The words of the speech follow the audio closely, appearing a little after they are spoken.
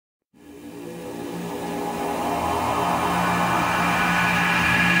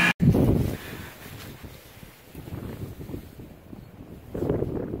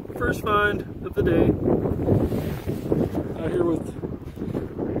First find of the day. Out here with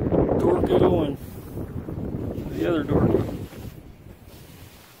Dorco and the other Dorco.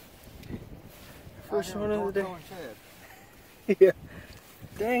 First one of the day. Yeah.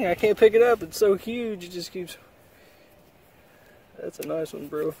 Dang, I can't pick it up. It's so huge. It just keeps. That's a nice one,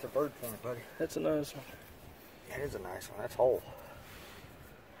 bro. It's a bird point, buddy. That's a nice one. Yeah, it is a nice one. That's whole.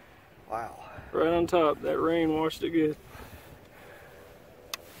 Wow. Right on top. That rain washed it good.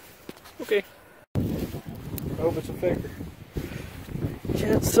 Okay. I hope it's a faker.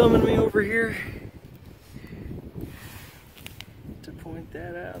 Chad summoned me over here to point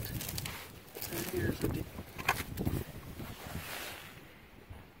that out. Right here's the deep.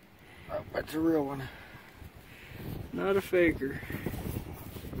 Oh, that's a real one. Not a faker.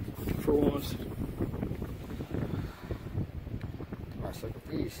 For once. Nice looking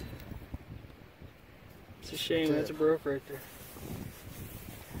piece. It's a shame that's a broke right there.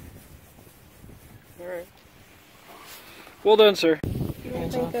 Alright. Well done, sir. You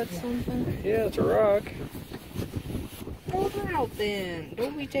don't think that's something? Yeah, it's a rock. Pull it out then.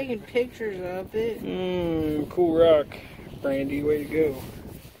 Don't be taking pictures of it. Cool rock. Brandy, way to go.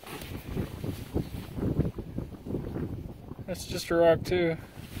 That's just a rock too.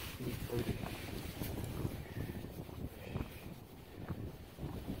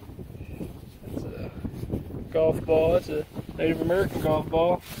 That's a golf ball. That's a Native American golf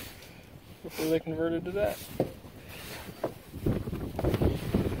ball before they converted to that.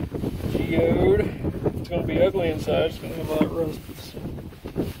 Geode. It's going to be ugly inside. It's going to have a lot of rust.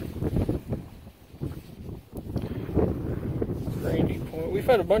 Brandy point. We've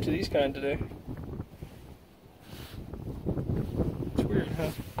had a bunch of these kind today. It's weird, huh?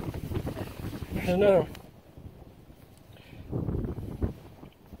 There's another one.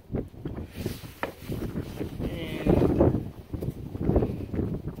 And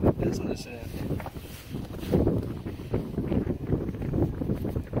business end.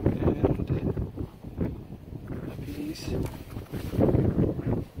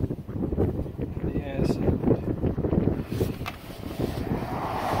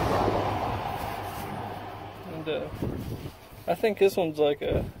 I think this one's like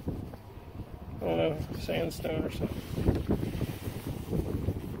a, I don't know, sandstone or something.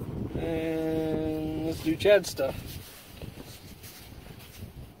 And let's do Chad stuff.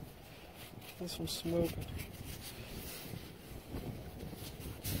 This one's smoking.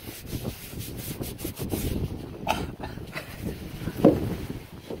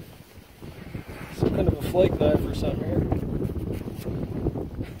 Some kind of a flake knife or something here.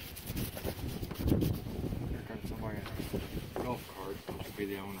 Be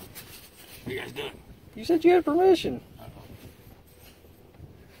the owner. What are you guys doing? You said you had permission.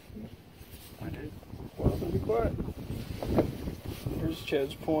 I did. Well, then be quiet. Here's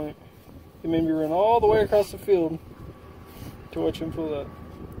Chad's point. He made me run all the way across the field to watch him pull that.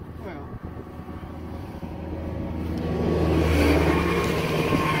 Well.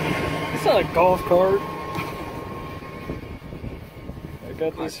 It's not a golf cart. I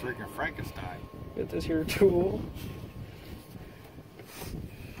got this. Freaking Frankenstein. Got this here tool.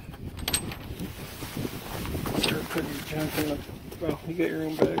 Start putting your junk in the. Well, you got your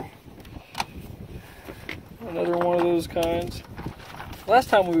own bag. Another one of those kinds. Last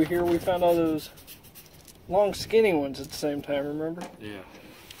time we were here, we found all those long, skinny ones at the same time. Remember? Yeah.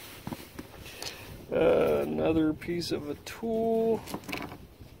 Another piece of a tool.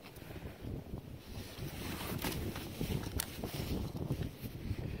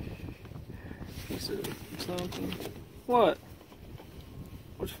 Piece of something. What?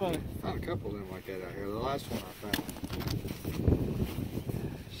 What's funny? I found a couple of them like that out here. The last one I found.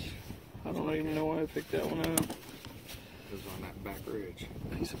 I don't even know why I picked that one out. It was on that back ridge.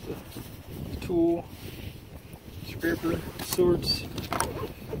 Piece of the tool. Scraper sorts.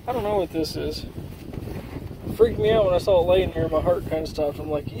 I don't know what this is. It freaked me out when I saw it laying there. My heart kind of stopped.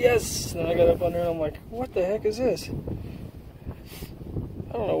 I'm like, yes! And then I got up under it and I'm like, what the heck is this? I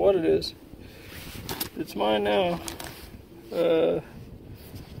don't know what it is. It's mine now.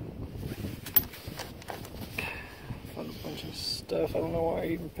 Found a bunch of stuff. I don't know why I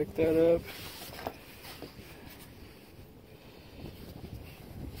even picked that up.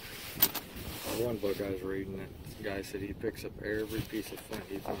 One book I was reading, that guy said he picks up every piece of flint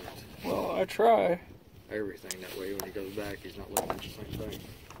he finds. Well, I try. Everything, that way when he goes back, he's not looking at the same thing.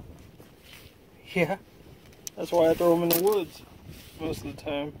 Yeah. That's why I throw them in the woods most of the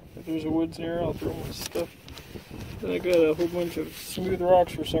time. If there's a woods near, I'll throw my stuff. Then I got a whole bunch of smooth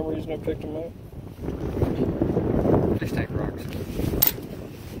rocks for some reason. I picked them up. They take rocks.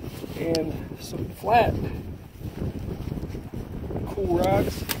 And some flat, cool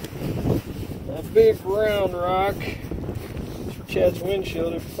rocks. A big round rock. It's for Chad's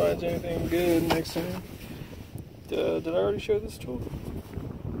windshield if he finds anything good next time. Did I already show this tool?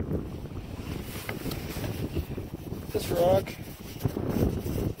 This rock.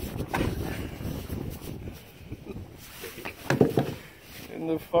 And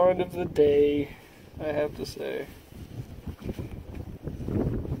the find of the day, I have to say.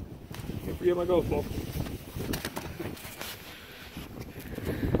 Can't forget my golf ball.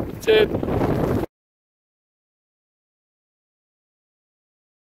 That's it.